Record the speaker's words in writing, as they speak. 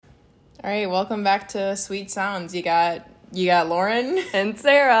All right, welcome back to Sweet Sounds. You got Lauren and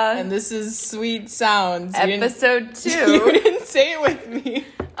Sarah, and this is Sweet Sounds. Episode 2. You didn't say it with me.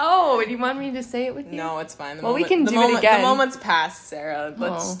 Oh, do you want me to say it with you? No, it's fine. We can do it again. The moment's passed, Sarah.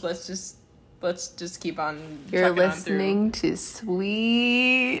 Let's just keep on. You're listening to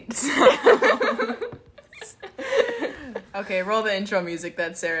Sweet Sounds. Okay, roll the intro music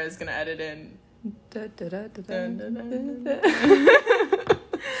that Sarah is gonna edit in.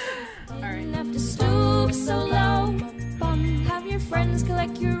 Alright. Have to stoop so low. Have your friends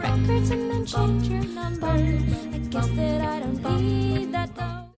collect your records and then change your number. I guess that I don't need that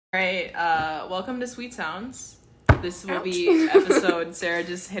though. Alright, welcome to Sweet Sounds. This will be episode, Sarah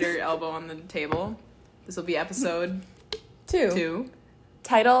just hit her elbow on the table. This will be episode 2.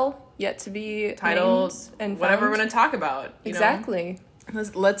 Title yet to be titled named and whatever found. we're gonna talk about. Exactly.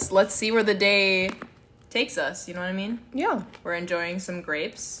 Let's see where the day takes us. You know what I mean? Yeah. We're enjoying some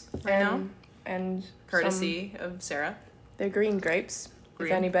grapes right now, and courtesy of Sarah. They're green grapes.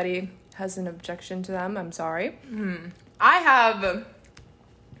 Green. If anybody has an objection to them, I'm sorry. I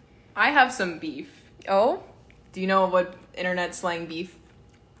have some beef. Oh, Do you know what internet slang beef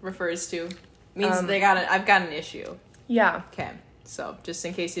refers to? It means I've got an issue. yeah. Okay, so just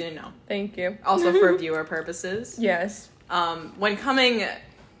in case you didn't know. Thank you. Also for viewer purposes. Yes.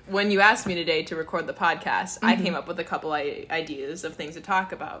 When you asked me today to record the podcast, I came up with a couple ideas of things to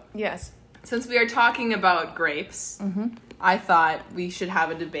talk about. Yes. Since we are talking about grapes, I thought we should have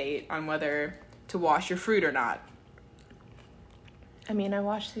a debate on whether to wash your fruit or not. I mean, I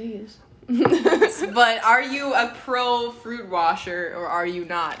wash these. But are you a pro fruit washer or are you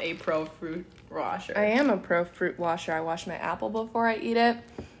not a pro fruit washer? I am a pro fruit washer. I wash my apple before I eat it.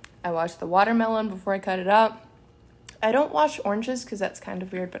 I wash the watermelon before I cut it up. I don't wash oranges because that's kind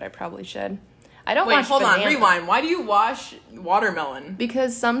of weird, but I probably should. I don't wash hold bananas. on, rewind. Why do you wash watermelon?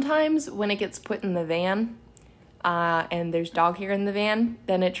 Because sometimes when it gets put in the van, and there's dog hair in the van,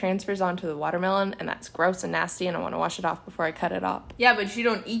 then it transfers onto the watermelon, and that's gross and nasty, and I want to wash it off before I cut it up. Yeah, but you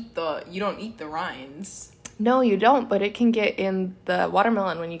don't eat the rinds. No, you don't, but it can get in the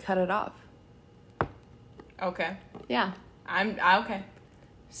watermelon when you cut it off. Okay. Yeah. Okay.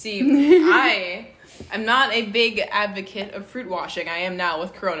 See, I'm not a big advocate of fruit washing. I am now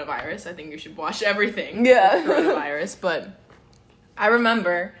with coronavirus. I think you should wash everything with coronavirus. But I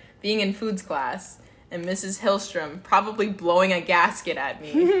remember being in foods class and Mrs. Hillstrom probably blowing a gasket at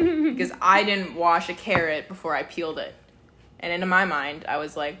me because I didn't wash a carrot before I peeled it. And in my mind, I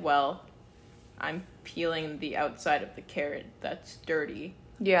was like, well, I'm peeling the outside of the carrot. That's dirty.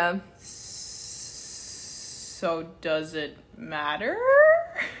 Yeah. So does it matter?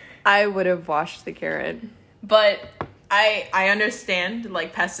 I would have washed the carrot. But I understand,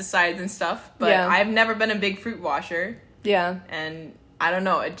 like, pesticides and stuff, but Yeah. I've never been a big fruit washer, Yeah. and I don't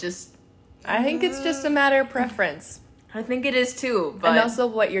know, it just... I think it's just a matter of preference. I think it is, too, but... And also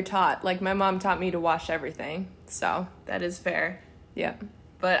what you're taught. Like, my mom taught me to wash everything, so, That is fair. yeah.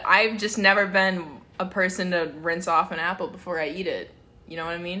 But I've just never been a person to rinse off an apple before I eat it. You know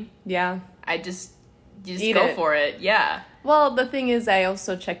what I mean? Yeah. You just Eat go it. for it, yeah. Well, the thing is, I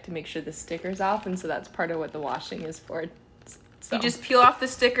also check to make sure the sticker's off, and so that's part of what the washing is for. So. You just peel off the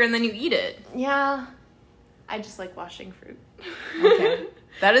sticker and then you eat it. Yeah. I just like washing fruit. Okay.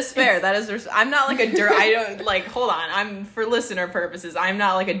 That is fair. I'm not like a hold on. For listener purposes, I'm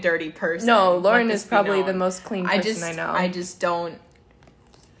not like a dirty person. No, Lauren Let is this be probably known. the most clean person I know.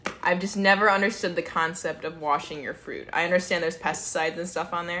 I've just never understood the concept of washing your fruit. I understand there's pesticides and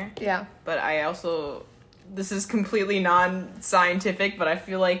stuff on there. Yeah. But this is completely non-scientific, but I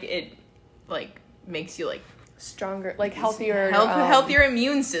feel like it, makes you, Stronger, healthier. healthier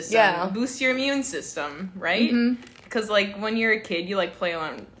immune system. Yeah. Boosts your immune system, right? Because, when you're a kid, you, play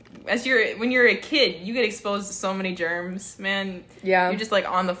on... When you're a kid, you get exposed to so many germs, man. Yeah. You're just,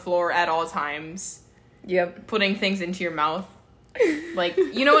 on the floor at all times, Yep. putting things into your mouth.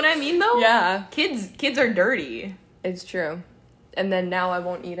 You know what I mean, though? Yeah. Kids are dirty. It's true. And then now I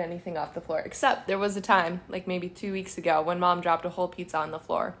won't eat anything off the floor. Except there was a time, maybe 2 weeks ago, when Mom dropped a whole pizza on the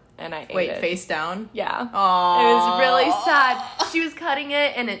floor. And I ate it. Wait, face down? Yeah. Aww. It was really sad. She was cutting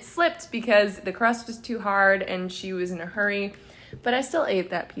it and it slipped because the crust was too hard and she was in a hurry. But I still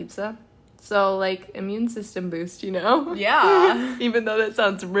ate that pizza. So, immune system boost, you know? Yeah. Even though that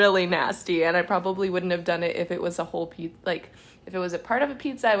sounds really nasty. And I probably wouldn't have done it if it was a whole pizza. If it was a part of a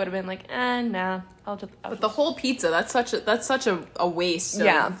pizza, I would have been nah. But the whole pizza, that's such a waste.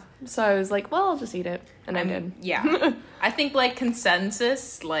 Yeah. So I was like, well, I'll just eat it. And I did. Yeah. I think,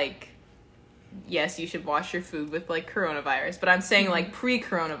 consensus, yes, you should wash your food with, coronavirus. But I'm saying,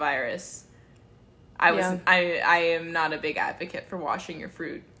 pre-coronavirus, I am not a big advocate for washing your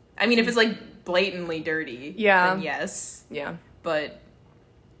fruit. I mean, if it's like blatantly dirty, Yeah. then yes. Yeah. But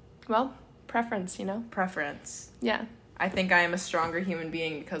Well, preference, you know? preference. Yeah. I think I am a stronger human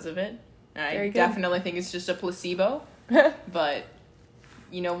being because of it. And I Very good. definitely think it's just a placebo. But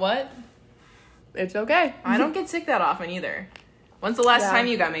you know what? It's okay. I don't get sick that often either. When's the last Yeah. time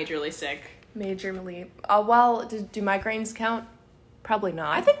you got majorly sick? Majorly. Well, do migraines count? Probably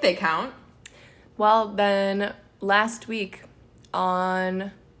not. I think they count. Well, then last week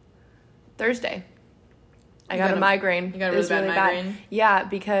on Thursday, I got a migraine. You got a It really was bad migraine? bad. Yeah,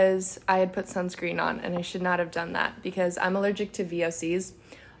 because I had put sunscreen on and I should not have done that because I'm allergic to VOCs,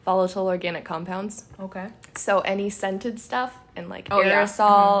 volatile organic compounds. Okay. So any scented stuff and like Oh, yeah.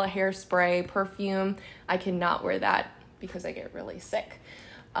 aerosol, hairspray, perfume, I cannot wear that because I get really sick.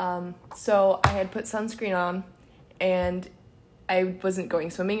 So I had put sunscreen on and I wasn't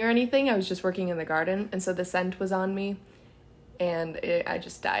going swimming or anything. I was just working in the garden. And so the scent was on me and I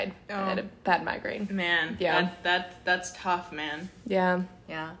just died. Oh. I had a bad migraine. Man. Yeah. That's tough, man. Yeah.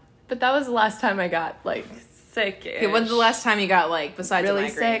 Yeah. But that was the last time I got like sick. Okay, when's the last time you got, like, besides Really a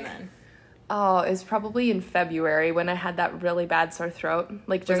migraine sick? then? Oh, it was probably in February when I had that really bad sore throat.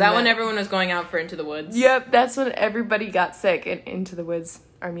 Like Was during that when everyone was going out for Into the Woods? Yep, that's when everybody got sick in Into the Woods,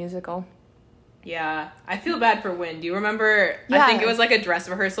 our musical. Yeah. I feel bad for Wynn. Do you remember? Yeah. I think it was like a dress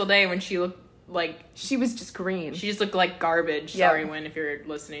rehearsal day when she looked like... She was just green. She just looked like garbage. Yep. Sorry, Wynn, if you're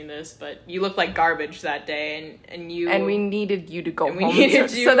listening to this, but you looked like garbage that day, and you... And we needed you to go And we home needed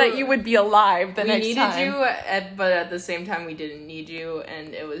so you- that you would be alive the we next needed time. you, but at the same time, we didn't need you,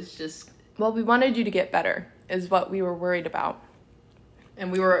 and it was just... Well, we wanted you to get better, is what we were worried about.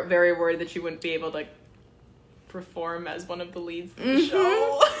 And we were very worried that you wouldn't be able to perform as one of the leads in the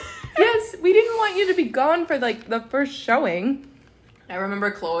show. Yes, we didn't want you to be gone for, like, the first showing. I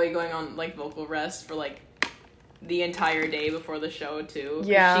remember Chloe going on, like, vocal rest for, like, the entire day before the show, too. 'Cause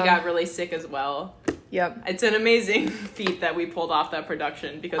Yeah. She got really sick as well. Yep. It's an amazing feat that we pulled off that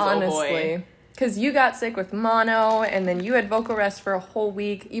production, because, oh boy. Honestly. Because you got sick with mono, and then you had vocal rest for a whole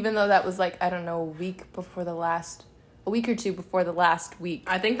week, even though that was, like, I don't know, a week or two before the last week.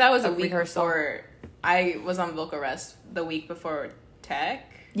 I think that was a Of week rehearsal. before I was on vocal rest, the week before tech.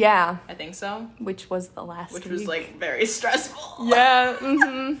 Yeah, I think so. which was the last Which week. was, like, very stressful. Yeah,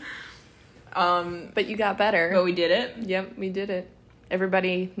 mm-hmm. But But you got better. we did it. Yep, we did it.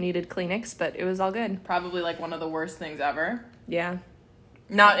 Everybody needed Kleenex, but it was all good. Probably, like, one of the worst things ever. Yeah.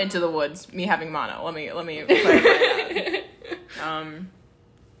 Not Into the Woods, me having mono. Let me clarify that.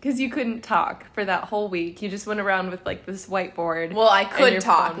 Because you couldn't talk for that whole week. You just went around with, like, this whiteboard. Well, I and could your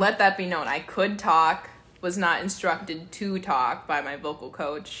talk. phone. Let that be known. I could talk. Was not instructed to talk by my vocal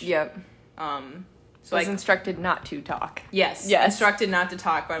coach. Yep. So Was I instructed not to talk. yes, instructed not to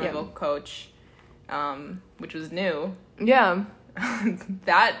talk by my Yep. vocal coach, which was new. Yeah.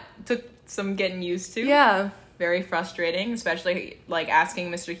 That took some getting used to. Yeah. Very frustrating, especially like asking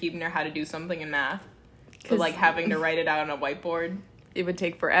Mr. Huebner how to do something in math. But 'Cause- like having to write it out on a whiteboard. It would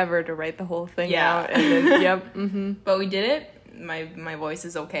take forever to write the whole thing Yeah. out. And then, yep. Mm-hmm. But we did it. My voice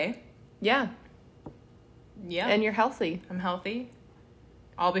is okay. Yeah. Yeah. And you're healthy. I'm healthy.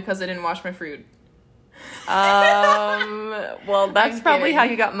 All because I didn't wash my fruit. Well, that's I'm probably kidding. how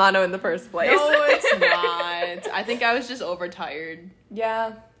you got mono in the first place. No, it's not. I think I was just overtired.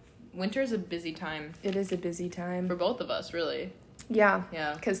 Yeah. Winter's a busy time It is a busy time. for both of us, really. Yeah.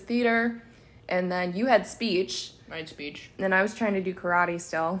 Yeah. Because theater, and then you had speech, Right, speech. and I was trying to do karate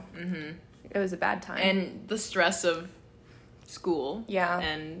still. Mm-hmm. It was a bad time. And the stress of school. Yeah.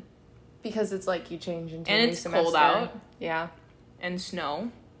 And because it's like you change into And a new it's semester. cold out. Yeah.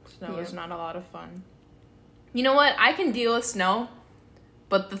 snow. Snow Yeah. is not a lot of fun. You know what? I can deal with snow,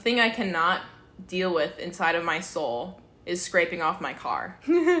 but the thing I cannot deal with inside of my soul is scraping off my car.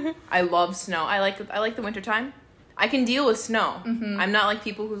 I love snow. I like the wintertime. I can deal with snow. Mm-hmm. I'm not like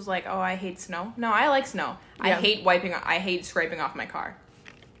people who's like, oh, I hate snow. No, I like snow. Yeah. I hate scraping off my car.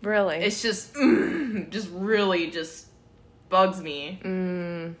 Really? It's just, just really just bugs me.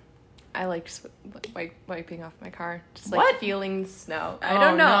 I like wiping off my car. Just like What? feeling snow. I Oh,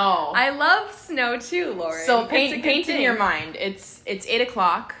 don't know. no. I love snow too, Lauren. So It's a good paint in thing. your mind. It's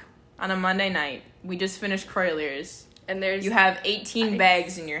 8:00 on a Monday night. We just finished Croylier's. And there's You have 18 Ice.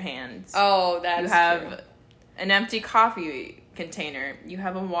 bags in your hands. Oh, that's you have true. an empty coffee container. You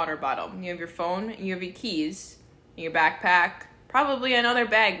have a water bottle. You have your phone. You have your keys. Your backpack. Probably another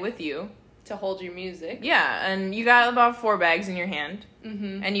bag with you. To hold your music. Yeah, and you got about 4 bags in your hand.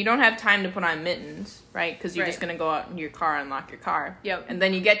 Mm-hmm. And you don't have time to put on mittens, right? Because you're just Right. going to go out in your car and lock your car. Yep. And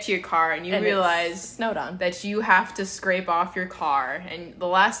then you get to your car and you And it's realize snowed on. that you have to scrape off your car. And the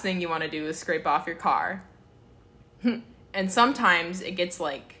last thing you want to do is scrape off your car. And sometimes it gets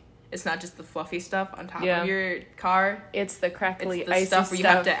like It's not just the fluffy stuff on top of your car. It's the crackly, it's the icy stuff where you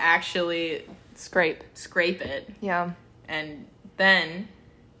have to actually scrape it. Yeah. And then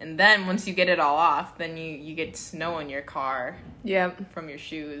once you get it all off, then you get snow in your car. Yep. From your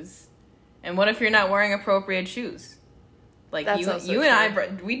shoes. And what if you're not wearing appropriate shoes? Like, That's you and I,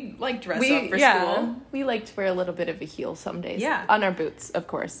 we like dress up for school. We like to wear a little bit of a heel some days. Yeah. On our boots, of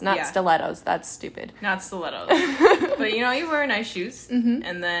course. Not stilettos. That's stupid. Not stilettos. But, you wear nice shoes. Mm-hmm.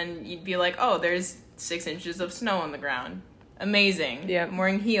 And then you'd be like, oh, there's 6 inches of snow on the ground. Amazing. Yep. I'm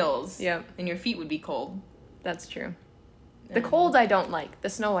wearing heels. Yep. And your feet would be cold. That's true. The cold I don't like. The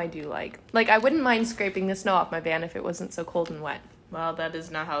snow I do like. Like, I wouldn't mind scraping the snow off my van if it wasn't so cold and wet. Well, that is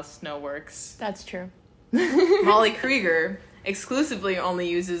not how snow works. That's true. Molly Krueger exclusively only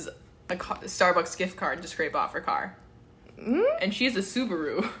uses a Starbucks gift card to scrape off her car. Mm? And she's a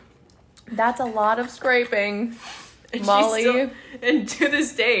Subaru. That's a lot of scraping. And Molly. And to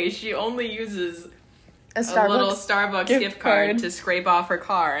this day, she only uses a little Starbucks gift card to scrape off her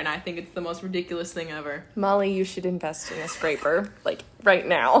car. And I think it's the most ridiculous thing ever. Molly, you should invest in a scraper. Like, right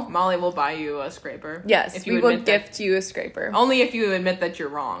now. Molly will buy you a scraper. Yes, if you we will gift you a scraper. Only if you admit that you're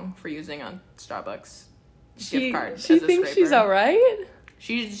wrong for using a Starbucks gift card. She thinks she's alright?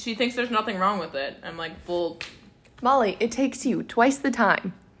 She thinks there's nothing wrong with it. I'm like, well... Molly, it takes you twice the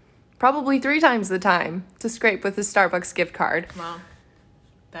time. Probably 3 times the time to scrape with a Starbucks gift card. Well,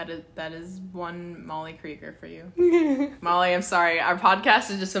 that is one Molly Krueger for you. Molly, I'm sorry. Our podcast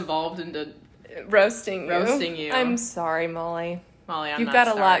has just evolved into... Roasting you. I'm sorry, Molly. Molly, You've got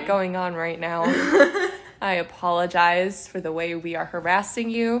a lot going on right now. I apologize for the way we are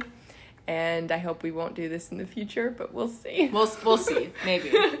harassing you. And I hope we won't do this in the future, but we'll see. We'll see. Maybe.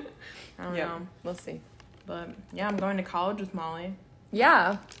 I don't know. We'll see. But, yeah, I'm going to college with Molly.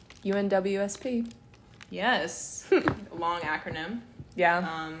 Yeah. nbsp. Yes. Long acronym.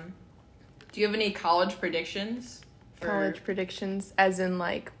 Yeah. Do you have any college predictions? College predictions? As in,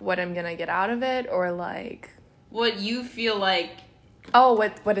 like, what I'm going to get out of it? Or, like... What you feel like... Oh,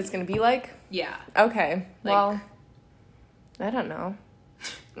 what it's going to be like? Yeah. Okay. Well, I don't know.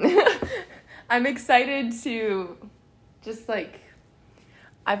 I'm excited to just, like,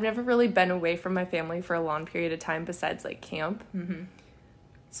 I've never really been away from my family for a long period of time besides, like, camp. Mm-hmm.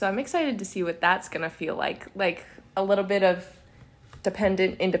 So I'm excited to see what that's going to feel like a little bit of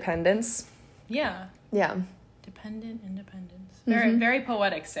dependent independence. Yeah. Yeah. Dependent independence. Very, very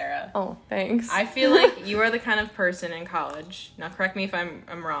poetic, Sarah. Oh, thanks. I feel like you are the kind of person in college, now correct me if I'm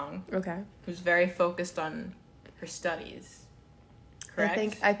wrong, okay, who's very focused on her studies.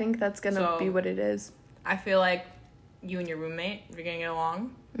 Correct? I think that's going to be what it is. I feel like you and your roommate are going to get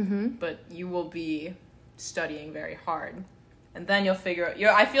along, but you will be studying very hard. And then you'll figure out...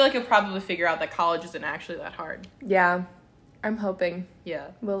 I feel like you'll probably figure out that college isn't actually that hard. Yeah. I'm hoping. Yeah.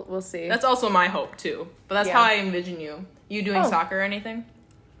 We'll see. That's also my hope, too. But that's how I envision you. You doing soccer or anything?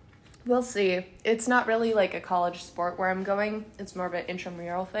 We'll see. It's not really like a college sport where I'm going. It's more of an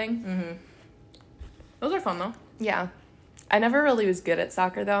intramural thing. Mm-hmm. Those are fun, though. Yeah. I never really was good at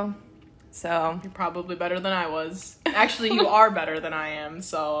soccer, though. So... You're probably better than I was. Actually, you are better than I am,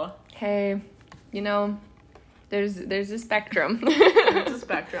 so... Hey, there's a spectrum. There's a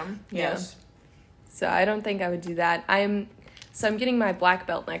spectrum. Yes. Yeah. So I don't think I would do that. I'm getting my black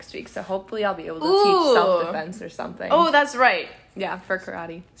belt next week, so hopefully I'll be able to teach self-defense or something. Oh, that's right. Yeah, for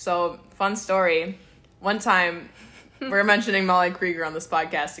karate. So, fun story. One time, we're mentioning Molly Krueger on this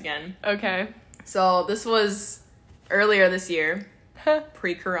podcast again. Okay. So, this was earlier this year,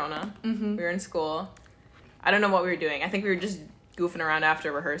 pre-corona. Mm-hmm. We were in school. I don't know what we were doing. I think we were just goofing around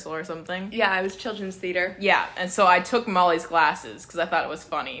after rehearsal or something. Yeah, it was children's theater. Yeah, and so I took Molly's glasses because I thought it was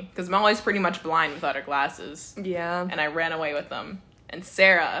funny. Because Molly's pretty much blind without her glasses. Yeah. And I ran away with them. And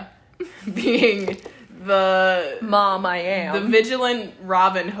Sarah, being the... Mom I am. The vigilant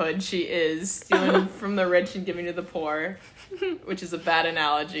Robin Hood she is, stealing from the rich and giving to the poor. Which is a bad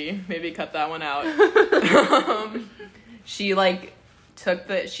analogy. Maybe cut that one out. She,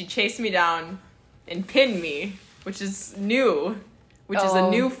 she chased me down and pinned me, which is new. Which is a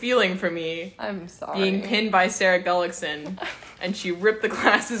new feeling for me. I'm sorry. Being pinned by Sarah Gullickson. And she ripped the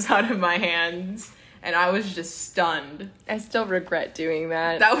glasses out of my hands. And I was just stunned. I still regret doing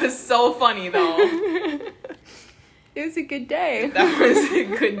that. That was so funny, though. It was a good day. That was a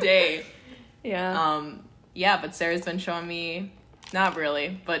good day. Yeah. Yeah, but Sarah's been showing me... Not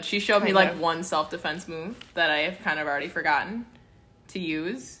really, but she showed me, one self-defense move that I have kind of already forgotten to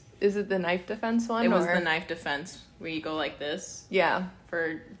use. Is it the knife defense one? It was the knife defense, where you go like this. Yeah.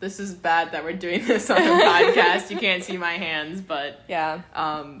 This is bad that we're doing this on a podcast. You can't see my hands, but... Yeah.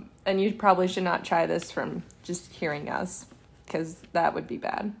 And you probably should not try this from just hearing us. because that would be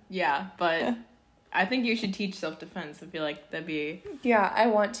bad. Yeah, but I think you should teach self-defense. I feel like that'd be... Yeah, I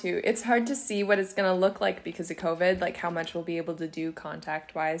want to. It's hard to see what it's going to look like because of COVID, like how much we'll be able to do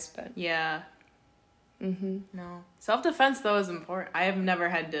contact-wise, but... Yeah. Mm-hmm. No. Self-defense, though, is important. I have never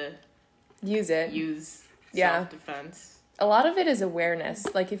had to... Use self-defense. A lot of it is awareness.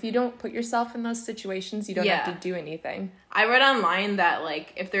 Like, if you don't put yourself in those situations, you don't have to do anything. I read online that,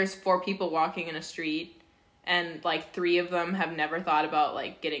 like, if there's 4 people walking in a street and, like, 3 of them have never thought about,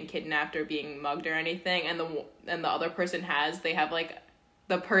 like, getting kidnapped or being mugged or anything, and the other person has, they have, like,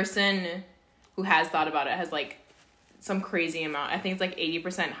 the person who has thought about it has, like, some crazy amount. I think it's, like,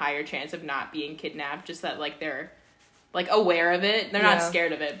 80% higher chance of not being kidnapped, just that, like, they're, like, aware of it. They're not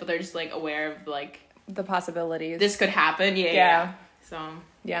scared of it, but they're just, like, aware of, like... the possibilities. This could happen. Yeah. So.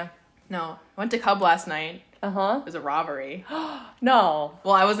 Yeah. No. I went to Cub last night. Uh-huh. It was a robbery. No.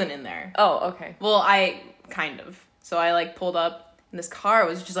 Well, I wasn't in there. Oh, okay. Well, kind of. So I, like, pulled up, and this car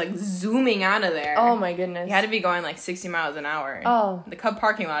was just, like, zooming out of there. Oh, my goodness. You had to be going, like, 60 miles an hour. Oh. The Cub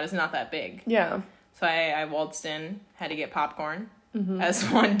parking lot is not that big. Yeah. So I waltzed in, had to get popcorn, as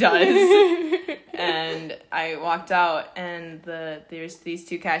one does. And I walked out, and there's these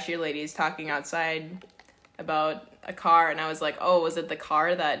 2 cashier ladies talking outside about a car, and I was like, oh, was it the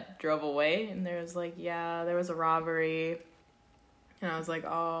car that drove away? And there was like, yeah, there was a robbery. And I was like,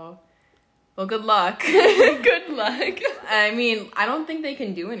 oh, well, good luck. Good luck. I mean, I don't think they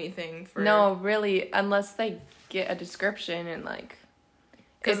can do anything for... No, really, unless they get a description and, like...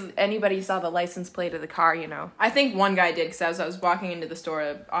 Because anybody saw the license plate of the car, you know. I think one guy did, because as I was walking into the store,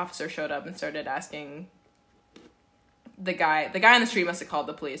 an officer showed up and started asking the guy on the street must have called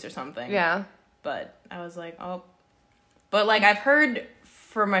the police or something. Yeah. But I was like, oh. But, like, I've heard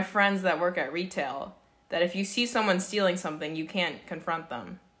from my friends that work at retail that if you see someone stealing something, you can't confront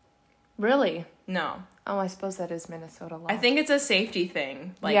them. Really? No. Oh, I suppose that is Minnesota law. I think it's a safety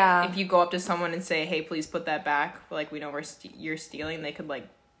thing. Like, if you go up to someone and say, hey, please put that back, like, we know you're stealing, they could, like,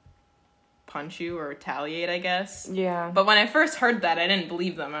 punch you or retaliate, I guess. Yeah. But when I first heard that, I didn't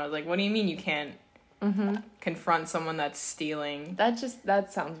believe them. I was like, what do you mean you can't confront someone that's stealing?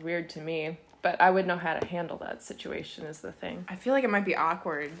 That sounds weird to me. But I would know how to handle that situation is the thing. I feel like it might be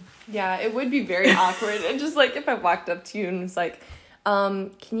awkward. Yeah, it would be very awkward. And just, like, if I walked up to you and was like...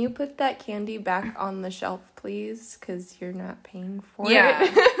 can you put that candy back on the shelf, please? Because you're not paying for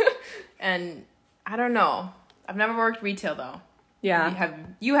it. And I don't know. I've never worked retail, though. Yeah.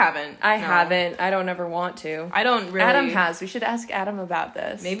 You haven't? I haven't. I don't ever want to. I don't really. Adam has. We should ask Adam about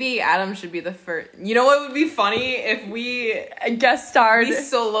this. Maybe Adam should be the first. You know what would be funny? If we guest starred. We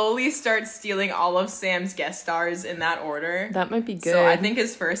slowly start stealing all of Sam's guest stars in that order. That might be good. So I think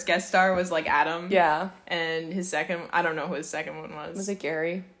his first guest star was, like, Adam. Yeah. And his second, I don't know who his second one was. Was it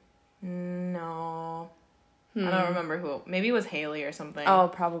Gary? No. I don't remember who. Maybe it was Haley or something. Oh,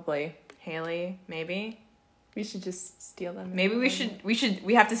 probably. Haley, maybe. We should just steal them. Maybe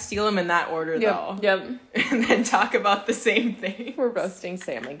we have to steal them in that order, though. Yep. And then talk about the same thing. We're roasting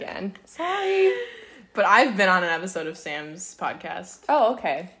Sam again. Sorry. But I've been on an episode of Sam's podcast. Oh,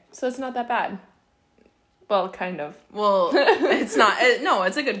 okay. So it's not that bad. Well, kind of. Well, it's not. No,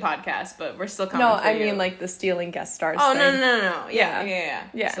 it's a good podcast, but we're still coming. No, for I you. mean like the stealing guest stars. Oh, thing. no.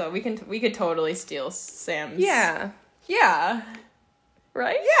 Yeah. So we could totally steal Sam's. Yeah. Yeah.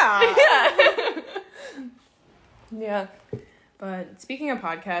 Right? Yeah. Yeah. But speaking of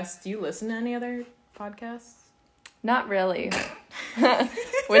podcasts, do you listen to any other podcasts? Not really.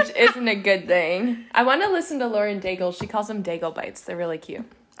 Which isn't a good thing. I want to listen to Lauren Daigle. She calls them Daigle Bites. They're really cute.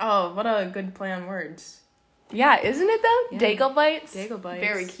 Oh, what a good play on words. Yeah, isn't it though? Yeah. Daigle Bites? Daigle Bites.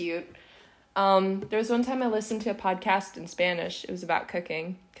 Very cute. There was one time I listened to a podcast in Spanish. It was about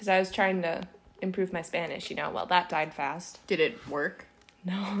cooking. Because I was trying to improve my Spanish, you know. Well, that died fast. Did it work?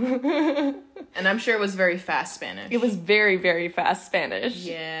 No. And I'm sure it was very fast Spanish. It was very, very fast Spanish.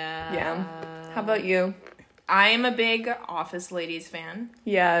 Yeah. Yeah. How about you? I am a big Office Ladies fan.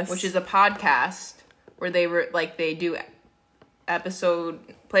 Yes. Which is a podcast where they do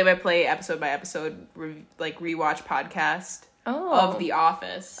play-by-play, episode-by-episode, rewatch podcast of The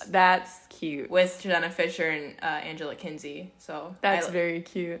Office. That's cute. With Jenna Fisher and Angela Kinsey. So that's very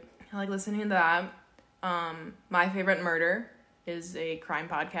cute. I like listening to that. My Favorite Murder is a crime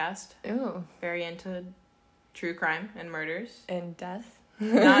podcast. Ooh. Very into true crime and murders. And death.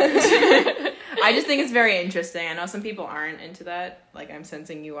 I just think it's very interesting. I know some people aren't into that. Like, I'm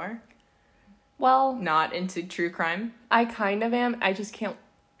sensing you are. Well, not into true crime. I kind of am. I just can't,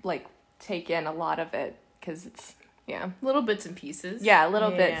 take in a lot of it. Because it's, little bits and pieces. Yeah,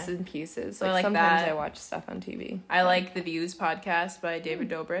 bits and pieces. So like sometimes that. I watch stuff on TV. I like The Views podcast by David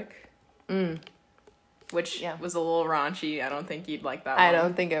Dobrik. which was a little raunchy. I don't think you'd like that I one.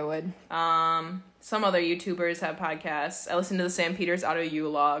 don't think I would. Some other YouTubers have podcasts. I listen to the Sam Peters Auto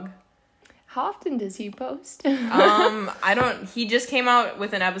U-Log. How often does he post? He just came out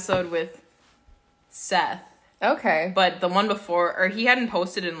with an episode with Seth. Okay. But the one before, or he hadn't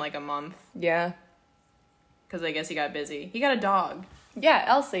posted in like a month. Yeah. Because I guess he got busy. He got a dog. Yeah,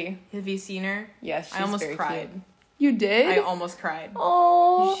 Elsie. Have you seen her? Yes, she's I almost very cried. cute. You did? I almost cried.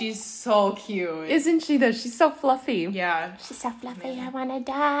 Oh. She's so cute. Isn't she though? She's so fluffy. Yeah. She's so fluffy, I wanna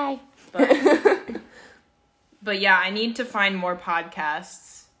die. But yeah, I need to find more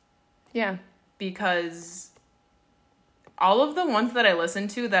podcasts. Yeah. Because all of the ones that I listen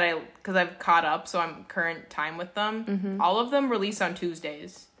to because I've caught up, so I'm current time with them, all of them release on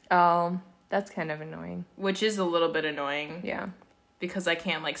Tuesdays. Oh, that's kind of annoying. Which is a little bit annoying. Yeah. Because I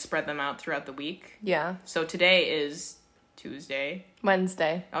can't, like, spread them out throughout the week. Yeah. So today is Tuesday.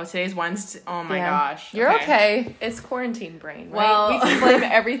 Wednesday. Oh, today's Wednesday. Oh my gosh. You're okay. It's quarantine brain, right? Well, we can blame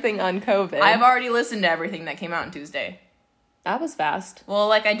everything on COVID. I've already listened to everything that came out on Tuesday. That was fast. Well,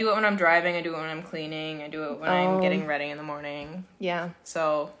 like, I do it when I'm driving, I do it when I'm cleaning, I do it when I'm getting ready in the morning. Yeah.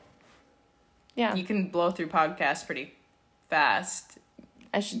 So, yeah. You can blow through podcasts pretty fast.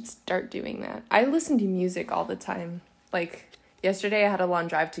 I should start doing that. I listen to music all the time. Like, yesterday I had a long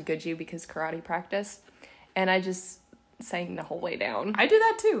drive to Goodhue because karate practice, and I just sang the whole way down. I do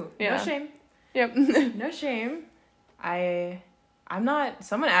that too. Yeah. No shame. Yep. No shame. I'm not...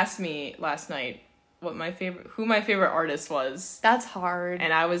 Someone asked me last night who my favorite artist was. That's hard.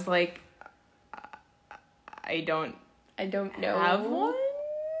 And I was like, I don't know. have one?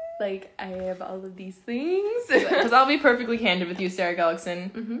 Like, I have all of these things. Because I'll be perfectly candid with you, Sarah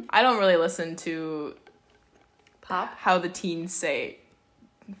Gullickson. I don't really listen to pop, how the teens say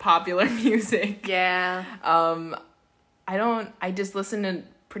popular music. Yeah. I just listen to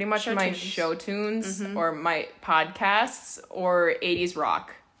pretty much my show tunes or my podcasts or 80s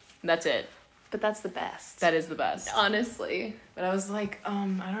rock. That's it. But that's the best. That is the best. Honestly. But I was like, I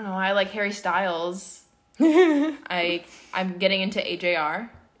don't know. I like Harry Styles. I'm getting into AJR,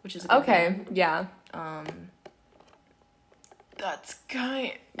 which is a good band. Yeah. That's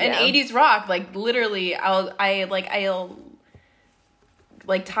kind and 80s rock, like literally I'll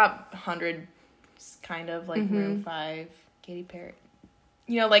like top 100 kind of like Maroon 5, Katy Perry.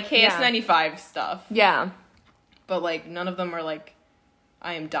 You know, like KS95 stuff. Yeah. But like none of them are like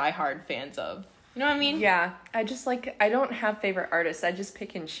I am diehard fans of. You know what I mean? Yeah. I don't have favorite artists. I just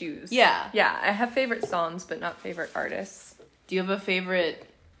pick and choose. Yeah. Yeah, I have favorite songs but not favorite artists. Do you have a favorite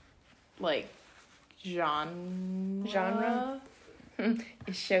like genre?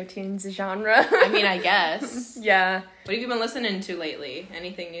 Is show tunes a genre? I mean, I guess. Yeah. What have you been listening to lately?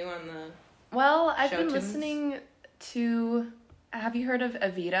 Anything new on the Well, I've been tunes? listening to... Have you heard of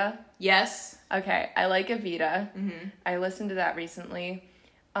Evita? Yes. Okay, I like Evita. I listened to that recently.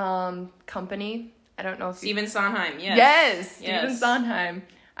 Company. I don't know if Stephen Sondheim, yes. Yes, Stephen Sondheim.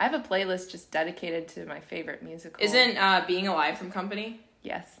 I have a playlist just dedicated to my favorite musical. Isn't Being Alive from Company?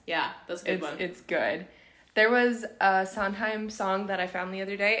 Yes. Yeah, that's a good one. It's good. There was a Sondheim song that I found the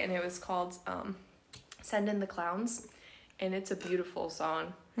other day, and it was called Send in the Clowns, and it's a beautiful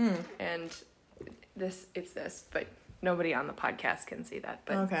song. And it's this, but nobody on the podcast can see that.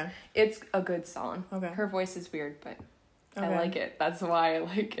 But it's a good song. Okay. Her voice is weird, but I like it. That's why I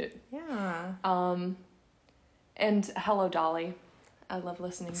like it. Yeah. And Hello, Dolly. I love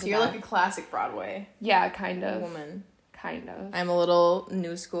listening to that. So you're like a classic Broadway. Yeah, kind of. Woman. Kind of. I'm a little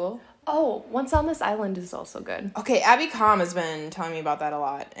new school. Oh, Once on This Island is also good. Okay, Abby Calm has been telling me about that a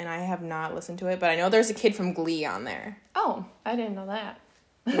lot, and I have not listened to it, but I know there's a kid from Glee on there. Oh, I didn't know that.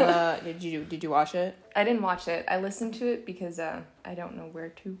 Did you watch it? I didn't watch it. I listened to it because I don't know where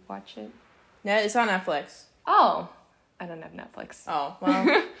to watch it. Yeah, it's on Netflix. Oh, I don't have Netflix. Oh,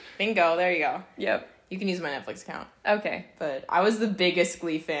 well, bingo, there you go. Yep. You can use my Netflix account. Okay. But I was the biggest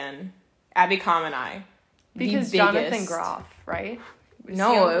Glee fan. Abby Calm and I. Because Jonathan Groff, right?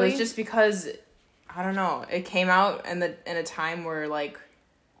 No, it was just because, I don't know, it came out in a time where, like,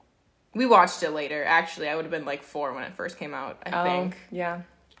 we watched it later. Actually, I would have been, like, 4 when it first came out, I think. Yeah.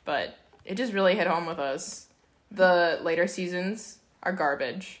 But it just really hit home with us. The later seasons are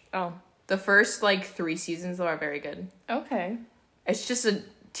garbage. Oh. The first, like, 3 seasons, though, are very good. Okay. It's just a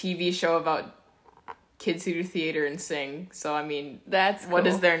TV show about kids who do theater and sing. So, I mean, that's cool. What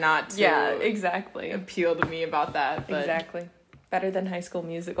is there not to exactly. appeal to me about that? But exactly. Better than High School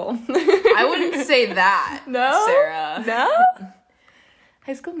Musical. I wouldn't say that, no? Sarah. No?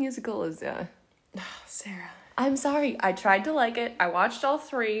 High School Musical is, Sarah. I'm sorry. I tried to like it. I watched all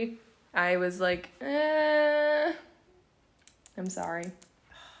 3. I was like, I'm sorry.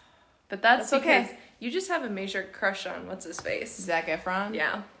 But that's because okay. You just have a major crush on what's his face. Zac Efron?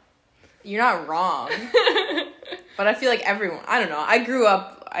 Yeah. You're not wrong. But I feel like everyone, I don't know. I grew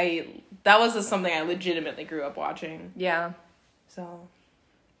up, that was something I legitimately grew up watching. Yeah. So,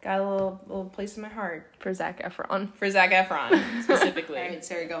 got a little place in my heart. For Zac Efron. For Zac Efron, specifically. All right,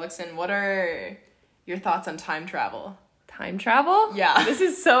 Sarah Gullickson, what are your thoughts on time travel? Time travel? Yeah. This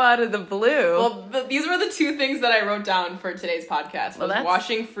is so out of the blue. Well, these were the two things that I wrote down for today's podcast. Was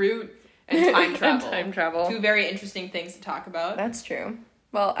washing fruit and time travel. And time travel. Two very interesting things to talk about. That's true.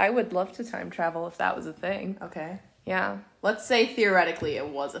 Well, I would love to time travel if that was a thing. Okay. Yeah. Let's say theoretically it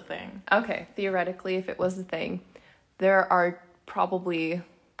was a thing. Okay, theoretically, if it was a thing, there are probably...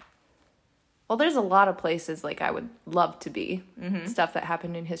 Well, there's a lot of places, like, I would love to be. Mm-hmm. Stuff that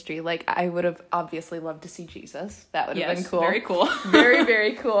happened in history. Like, I would have obviously loved to see Jesus. That would have been cool. Very cool. Very,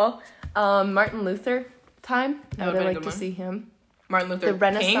 very cool. Martin Luther time. I would have liked to see him. Martin Luther the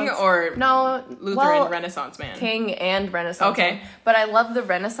Renaissance. King or no, Lutheran Renaissance man? King and Renaissance. Okay. Man. But I love the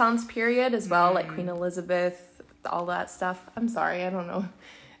Renaissance period as well, like Queen Elizabeth, all that stuff. I'm sorry, I don't know.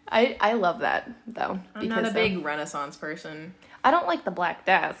 I love that, though. I'm not a big Renaissance person. I don't like the Black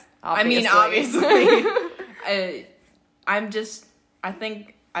Death, obviously. I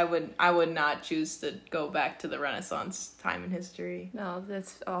think I would not choose to go back to the Renaissance time in history. No,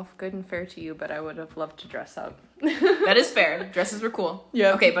 that's all good and fair to you, but I would have loved to dress up. That is fair. Dresses were cool.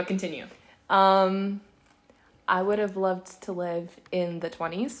 Yeah. Okay, but continue. I would have loved to live in the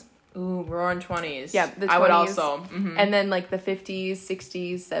 20s. Ooh, roaring 20s. Yeah, the 20s. I would also. Mm-hmm. And then like the 50s,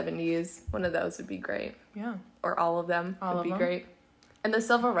 60s, 70s. One of those would be great. Yeah. Or all of them would be great. And the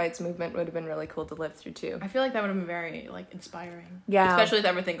civil rights movement would have been really cool to live through too. I feel like that would have been very like inspiring. Yeah. Especially with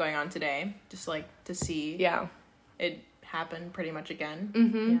everything going on today. Just like to see it happen pretty much again.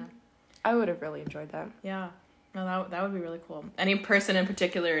 Mm-hmm. Yeah. I would have really enjoyed that. Yeah. No, that would be really cool. Any person in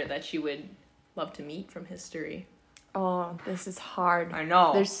particular that you would love to meet from history? Oh, this is hard. I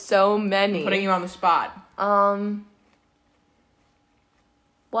know. There's so many. I'm putting you on the spot.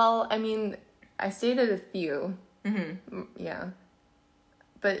 Well, I mean, I stated a few. Mm-hmm. Yeah.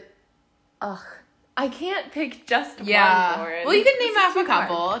 But, I can't pick just one, Lauren. Well, you can name off a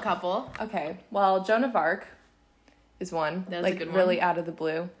couple. Okay. Well, Joan of Arc is one. That's like, a good one. really out of the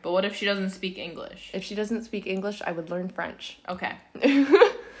blue. But what if she doesn't speak English? If she doesn't speak English, I would learn French. Okay.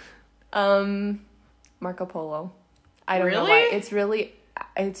 Marco Polo. I don't know why. It's really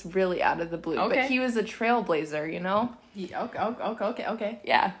out of the blue. Okay. But he was a trailblazer, you know? Yeah, okay.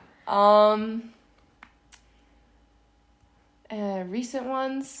 Yeah. Recent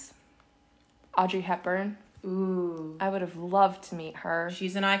ones, Audrey Hepburn. Ooh. I would have loved to meet her.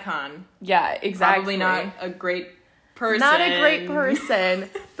 She's an icon. Yeah, exactly. Probably not a great person. Not a great person,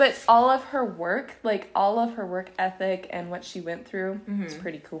 but all of her work ethic and what she went through is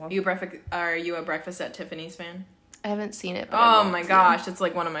pretty cool. Are you a Breakfast at Tiffany's fan? I haven't seen it. But oh my gosh, it's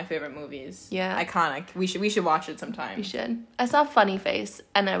like one of my favorite movies. Yeah. Iconic. We should watch it sometime. We should. I saw Funny Face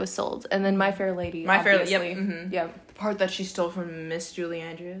and I was sold. And then My Fair Lady. Yep. Mm-hmm. Yep. The part that she stole from Miss Julie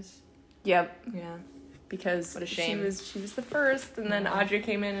Andrews. Yep. Yeah. Because what a shame. She was the first, and then Audrey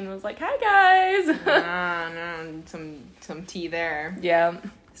came in and was like, "Hi guys." No, some tea there. Yeah.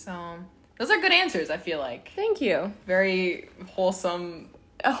 So those are good answers. I feel like. Thank you. Very wholesome.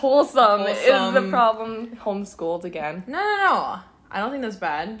 Wholesome is the problem. Homeschooled again. No. I don't think that's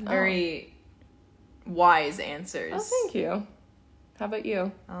bad. Very wise answers. Oh, thank you. How about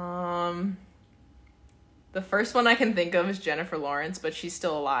you? The first one I can think of is Jennifer Lawrence, but she's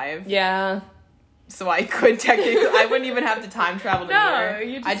still alive. Yeah. So I could technically, I wouldn't even have to time travel to meet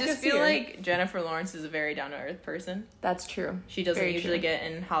her. I just feel like Jennifer Lawrence is a very down-to-earth person. That's true. She doesn't usually get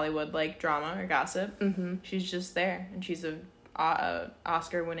in Hollywood, like, drama or gossip. Mm-hmm. She's just there, and she's a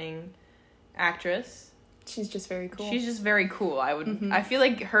Oscar-winning actress. She's just very cool. She's just very cool. I feel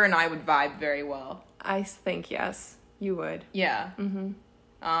like her and I would vibe very well. I think, yes, you would. Yeah. Mm-hmm.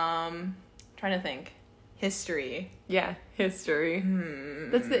 Trying to think. History. Yeah, history.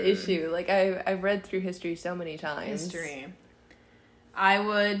 That's the issue. Like, I've read through history so many times. History. I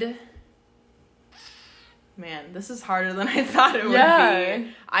would... Man, this is harder than I thought it would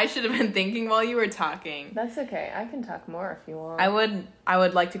be. I should have been thinking while you were talking. That's okay. I can talk more if you want. I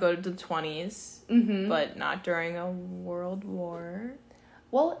would like to go to the 20s, but not during a world war.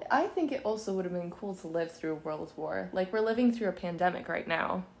 Well, I think it also would have been cool to live through a world war. Like, we're living through a pandemic right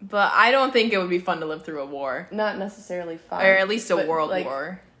now. But I don't think it would be fun to live through a war. Not necessarily fun. Or at least a world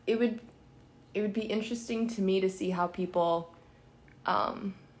war. It would be interesting to me to see how people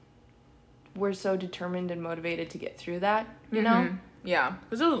were so determined and motivated to get through that, you know? Yeah.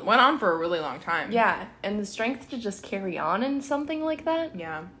 Because it went on for a really long time. Yeah, and the strength to just carry on in something like that.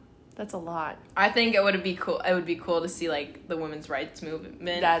 Yeah. That's a lot. I think it would be cool. It would be cool to see like the women's rights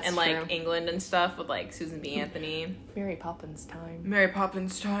movement and like true. England and stuff with like Susan B. Anthony. Mary Poppins time. Mary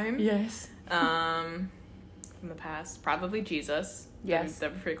Poppins time. Yes. From the past, probably Jesus. Yes.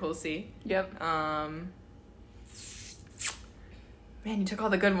 That'd be pretty cool to see. Yep. Man, you took all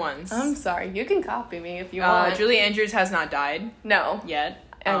the good ones. I'm sorry. You can copy me if you want. Julie Andrews has not died No. yet.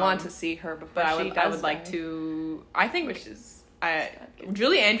 I want to see her before But she does I would like die. to. I think Which is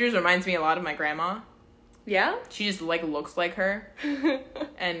Julie Andrews reminds me a lot of my grandma. Yeah? She just like looks like her.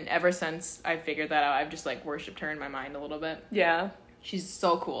 And ever since I figured that out, I've just like worshipped her in my mind a little bit. Yeah. She's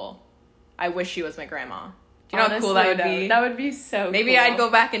so cool. I wish she was my grandma. Do you know how cool Honestly, that would be? That would be so Maybe cool. I'd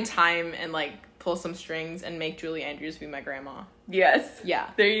go back in time and like pull some strings and make Julie Andrews be my grandma. Yes. Yeah.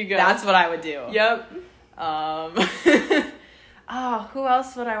 There you go. That's what I would do. Yep. Oh, who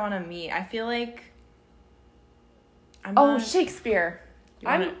else would I want to meet? I feel like Shakespeare.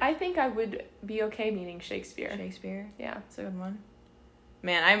 wanna- I think I would be okay meeting Shakespeare. Shakespeare. Yeah. That's a good one.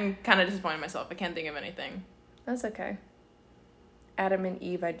 Man, I'm kind of disappointed in myself. I can't think of anything. That's okay. Adam and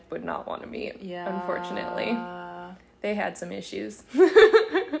Eve I would not want to meet. Yeah. Unfortunately. They had some issues.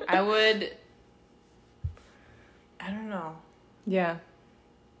 I would. I don't know. Yeah.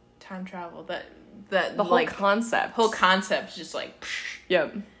 Time travel. That The whole like concept. whole concept's just like.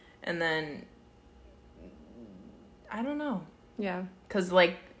 Yep. And then. I don't know. Yeah. Cause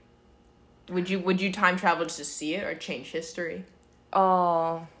like. Would you time travel just to see it or change history?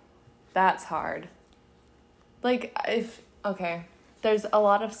 Oh, that's hard. Like, there's a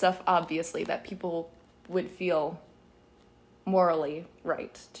lot of stuff, obviously, that people would feel morally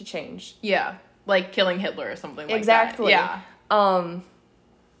right to change. Yeah. Like killing Hitler or something like Exactly. that. Yeah.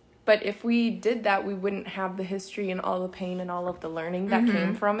 But if we did that, we wouldn't have the history and all the pain and all of the learning that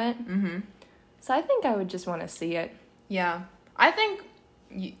came from it. Mm-hmm. So I think I would just want to see it. Yeah. I think,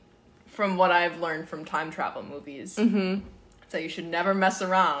 from what I've learned from time travel movies, so you should never mess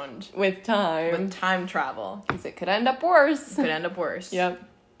around With time. with time travel. Because it could end up worse. It could end up worse. Yep.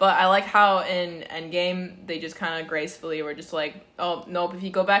 But I like how in Endgame, they just kind of gracefully were just like, oh, nope, if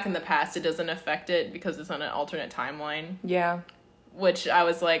you go back in the past, it doesn't affect it because it's on an alternate timeline. Yeah. Which I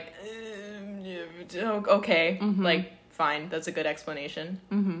was like, okay, like, fine, that's a good explanation.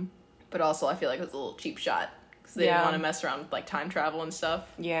 Mm-hmm. But also, I feel like it was a little cheap shot. Because they didn't want to mess around with, like, time travel and stuff.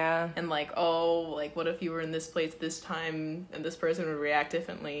 Yeah. And, like, oh, like, what if you were in this place this time and this person would react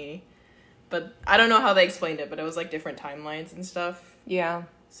differently? But I don't know how they explained it, but it was, like, different timelines and stuff. Yeah.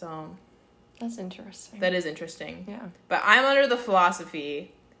 So That's interesting. that is interesting. Yeah. But I'm under the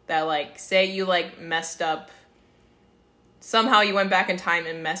philosophy that, like, say you, like, messed up, somehow you went back in time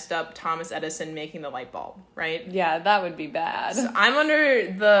and messed up Thomas Edison making the light bulb, right? Yeah, that would be bad. So I'm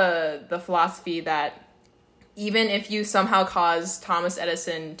under the philosophy that even if you somehow caused Thomas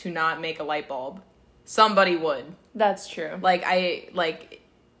Edison to not make a light bulb, somebody would. That's true. Like, I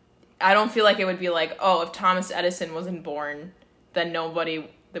don't feel like it would be like, oh, if Thomas Edison wasn't born, then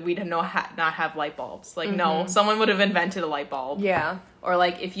that we'd not have light bulbs. Like, no, someone would have invented a light bulb. Yeah. Or,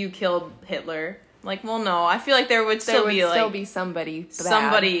 like, if you killed Hitler, like, well, no, I feel like there would still be somebody bad.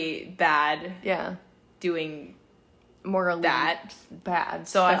 somebody bad Yeah. doing Morally that. bad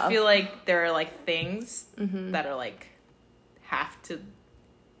So stuff. I feel like there are, like, things that are, like, have to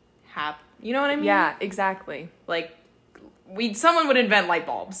happen. You know what I mean? Yeah, exactly. Like, someone would invent light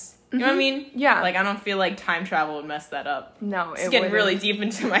bulbs. You know what I mean? Yeah. Like, I don't feel like time travel would mess that up. No, It's it getting wouldn't. really deep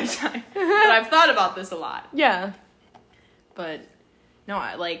into my time. But I've thought about this a lot. Yeah. But, no,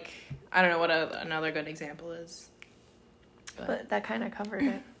 I don't know what another good example is. But that kind of covered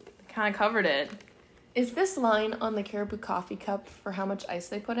it. Kind of covered it. Is this line on the Caribou coffee cup for how much ice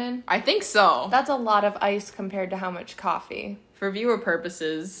they put in? I think so. That's a lot of ice compared to how much coffee. For viewer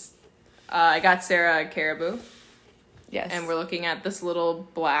purposes, I got Sarah a Caribou. Yes. And we're looking at this little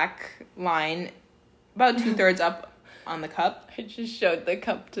black line about 2/3 up on the cup. I just showed the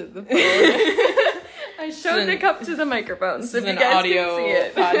cup to the phone. I showed the cup to the microphone, so if you guys audio can see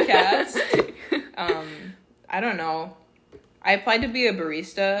it. podcast. I don't know. I applied to be a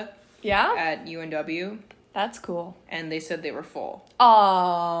barista Yeah? at UNW, That's cool. and they said they were full.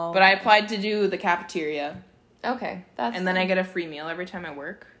 Oh. But I applied to do the cafeteria, Okay, that's and then I get a free meal every time I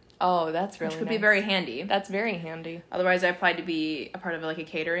work, Oh, that's really which could nice. be very handy. That's very handy. Otherwise, I applied to be a part of like a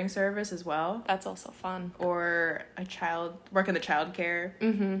catering service as well, That's also fun. or work in the childcare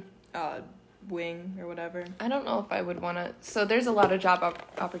wing or whatever. I don't know if I would want to. So there's a lot of job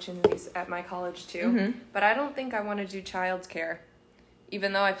opportunities at my college too, but I don't think I want to do childcare,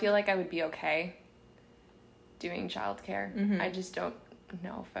 even though I feel like I would be okay doing childcare. I just don't.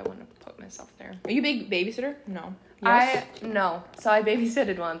 know if I want to put myself there. Are you a big babysitter? No. Yes? No. So I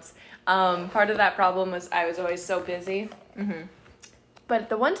babysitted once. Part of that problem was I was always so busy. Mm-hmm. But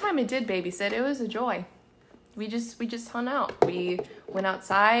the one time I did babysit, it was a joy. We just hung out. We went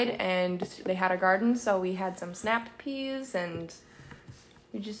outside and they had a garden, so we had some snapped peas and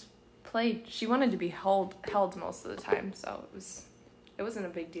we just played. She wanted to be held most of the time, so it wasn't a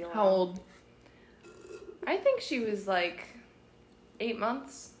big deal. How old? I think she was like 8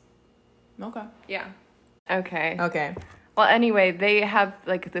 months. Okay. Yeah. Okay. Okay. Well, anyway, they have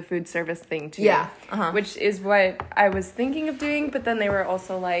like the food service thing too. Yeah. Uh-huh. Which is what I was thinking of doing, but then they were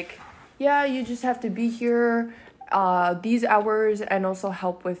also like, yeah, you just have to be here these hours and also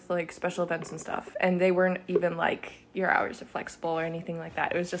help with like special events and stuff. And they weren't even like your hours are flexible or anything like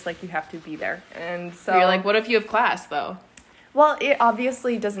that. It was just like you have to be there. And so you're like, what if you have class though? Well, it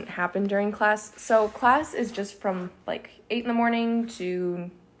obviously doesn't happen during class. So class is just from like 8 a.m.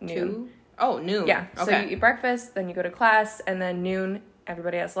 to noon. Oh, noon. Yeah. Okay. So you eat breakfast, then you go to class, and then noon,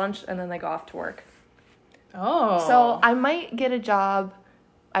 everybody has lunch, and then they go off to work. Oh. So I might get a job.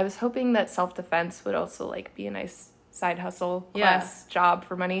 I was hoping that self-defense would also like be a nice side hustle class job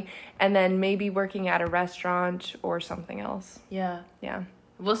for money, and then maybe working at a restaurant or something else. Yeah. Yeah.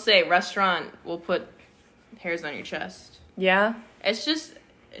 We'll say restaurant will put hairs on your chest. Yeah. It's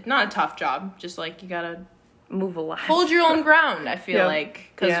not a tough job. Just like you gotta Move a lot. hold your own ground, I feel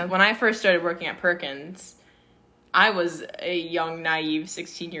like. Because when I first started working at Perkins, I was a young, naive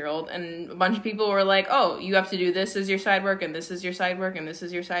 16-year-old, and a bunch of people were like, oh, you have to do this as your side work, and this is your side work, and this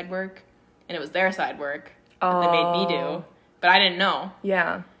is your side work. And it was their side work that they made me do. But I didn't know.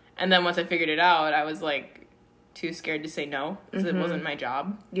 Yeah. And then once I figured it out, I was like too scared to say no, because it wasn't my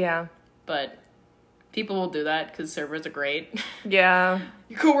job. Yeah. But people will do that because servers are great. Yeah.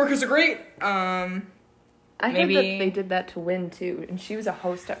 Your coworkers are great. I maybe heard that they did that to Win too, and she was a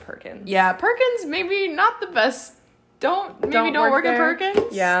host at Perkins. Yeah, Perkins maybe not the best. Don't work at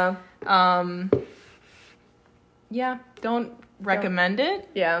Perkins. Yeah. Yeah, don't recommend it.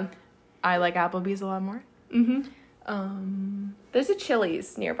 Yeah. I like Applebee's a lot more. There's a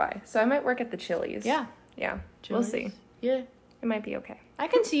Chili's nearby, so I might work at the Chili's. Yeah. Yeah. Chili's. We'll see. Yeah. It might be okay. I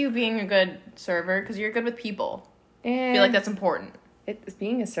can see you being a good server because you're good with people. And I feel like that's important.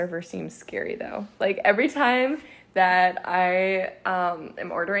 Being a server seems scary though. Like every time that I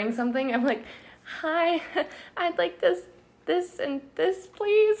am ordering something, I'm like, "Hi, I'd like this, and this,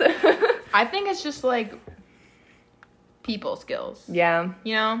 please." I think it's just like people skills. Yeah,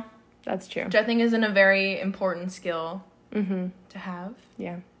 You know, that's true. which I think isn't a very important skill to have.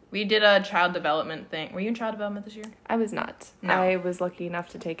 Yeah. We did a child development thing. Were you in child development this year? I was not. No. I was lucky enough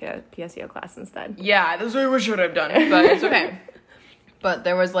to take a PSEO class instead. Yeah, that's what we should have done, but it's okay. But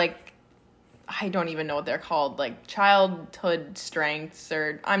there was like, I don't even know what they're called, like childhood strengths,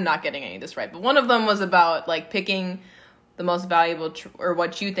 or I'm not getting any of this right, but one of them was about like picking the most valuable, or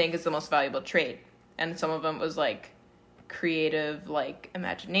what you think is the most valuable trait. And some of them was like creative, like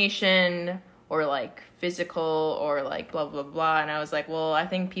imagination, or like physical, or like blah, blah, blah. And I was like, well, I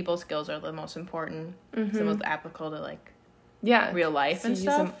think people skills are the most important. It's the most applicable to like real life and you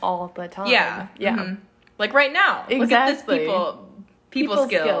stuff. Use them all the time. Yeah. Yeah. Mhm. Like right now. Exactly. Look at this people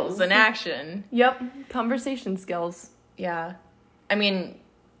skills and action. Yep. Conversation skills. Yeah. I mean,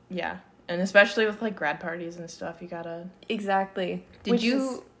 yeah. And especially with like grad parties and stuff, you gotta. Exactly. Did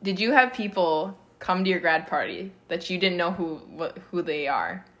you have people come to your grad party that you didn't know who they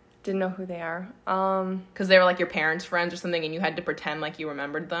are? Didn't know who they are. Because they were like your parents' friends or something, and you had to pretend like you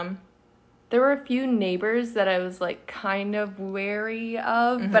remembered them. There were a few neighbors that I was like kind of wary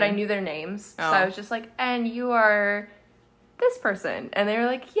of, but I knew their names. So I was just like, and you are this person. And they were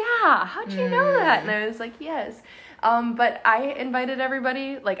like, yeah, how'd you know that? And I was like, yes. But I invited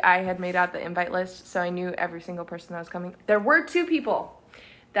everybody. Like I had made out the invite list, so I knew every single person that was coming. There were 2 people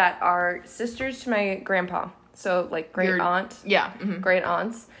that are sisters to my grandpa. So like great aunt. Yeah. Great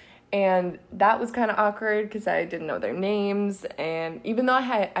aunts. And that was kind of awkward because I didn't know their names, and even though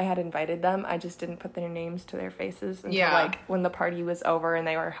I had invited them, I just didn't put their names to their faces until like when the party was over and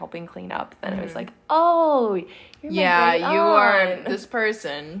they were helping clean up. Then I was like, "Oh, you're my great you are aunt." this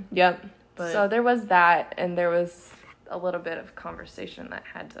person." Yep. But so there was that, and there was a little bit of conversation that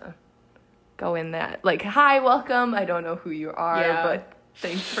had to go in that. Like, "Hi, welcome. I don't know who you are, but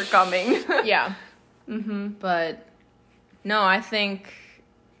thanks for coming." Yeah. But no, I think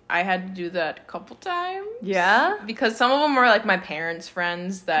I had to do that a couple times. Yeah? Because some of them were, like, my parents'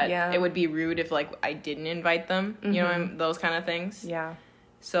 friends that Yeah. it would be rude if, like, I didn't invite them. You know, those kind of things. Yeah.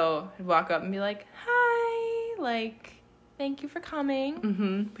 So I'd walk up and be like, hi, like, thank you for coming.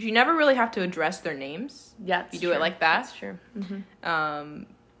 Mm-hmm. But you never really have to address their names. Yeah, You do it like that. That's true. Mm-hmm.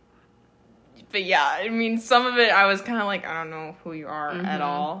 But yeah, I mean, some of it I was kind of like, I don't know who you are at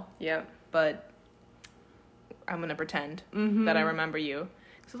all. Yep. But I'm going to pretend Mm-hmm. that I remember you.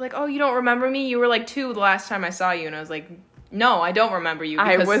 So like, oh, you don't remember me? You were like 2 the last time I saw you. And I was like, no, I don't remember you.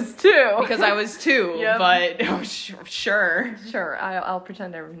 I was 2. Because I was 2. Yep. But, oh, sure. Sure, I'll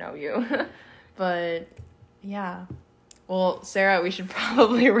pretend I know you. But, yeah. Well, Sarah, we should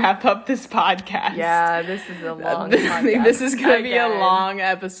probably wrap up this podcast. Yeah, this is a long podcast. This is going to be a Again. long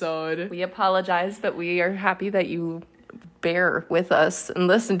episode. We apologize, but we are happy that you bear with us and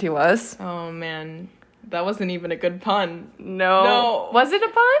listen to us. Oh, man. That wasn't even a good pun. No. Was it a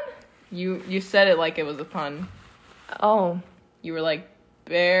pun? You said it like it was a pun. Oh. You were like,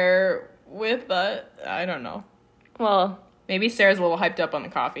 bear with us. I don't know. Well, Maybe Sarah's a little hyped up on the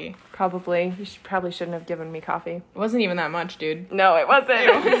coffee. probably. You probably shouldn't have given me coffee. It wasn't even that much, dude. No, it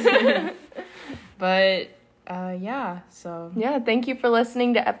wasn't. But, yeah, so. Yeah, thank you for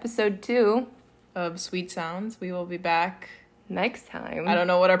listening to episode 2. Of Sweet Sounds. We will be back. Next time. I don't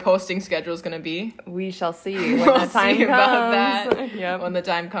know what our posting schedule is going to be. We shall see when We'll the time see comes. about that Yep. when the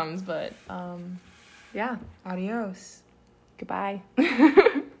time comes, but, Yeah. adios. Goodbye.